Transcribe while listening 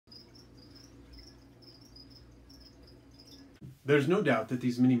There's no doubt that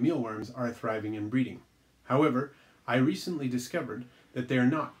these mini mealworms are thriving and breeding. However, I recently discovered that they are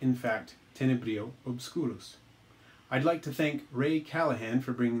not, in fact, Tenebrio obscurus. I'd like to thank Ray Callahan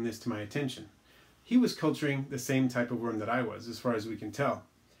for bringing this to my attention. He was culturing the same type of worm that I was, as far as we can tell.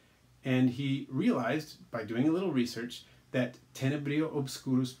 And he realized, by doing a little research, that Tenebrio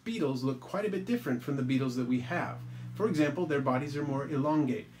obscurus beetles look quite a bit different from the beetles that we have. For example, their bodies are more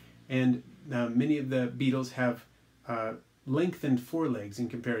elongate, and many of the beetles have lengthened forelegs in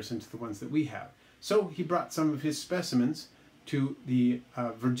comparison to the ones that we have. So he brought some of his specimens to the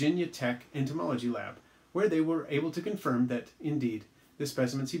Virginia Tech entomology lab, where they were able to confirm that, indeed, the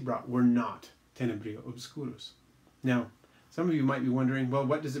specimens he brought were not Tenebrio obscurus. Now, some of you might be wondering, well,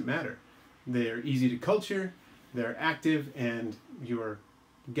 what does it matter? They're easy to culture, they're active, and your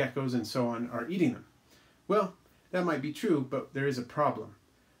geckos and so on are eating them. Well, that might be true, but there is a problem.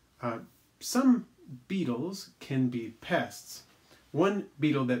 Some beetles can be pests. One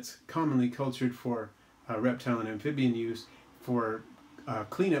beetle that's commonly cultured for reptile and amphibian use, for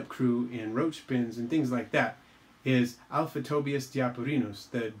cleanup crew in roach bins and things like that, is Alphitobius diaporinus,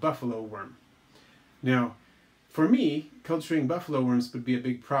 the buffalo worm. Now, for me, culturing buffalo worms would be a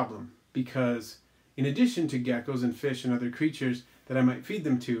big problem, because in addition to geckos and fish and other creatures that I might feed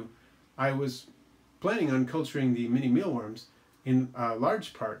them to, I was planning on culturing the mini mealworms in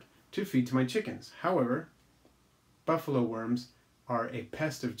large part to feed to my chickens. However, buffalo worms are a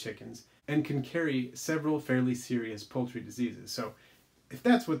pest of chickens and can carry several fairly serious poultry diseases. So if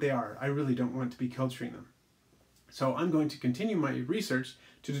that's what they are, I really don't want to be culturing them. So I'm going to continue my research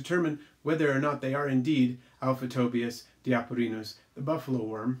to determine whether or not they are indeed Alphitobius diaporinus, the buffalo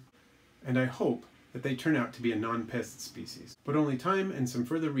worm, and I hope that they turn out to be a non-pest species. But only time and some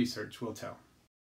further research will tell.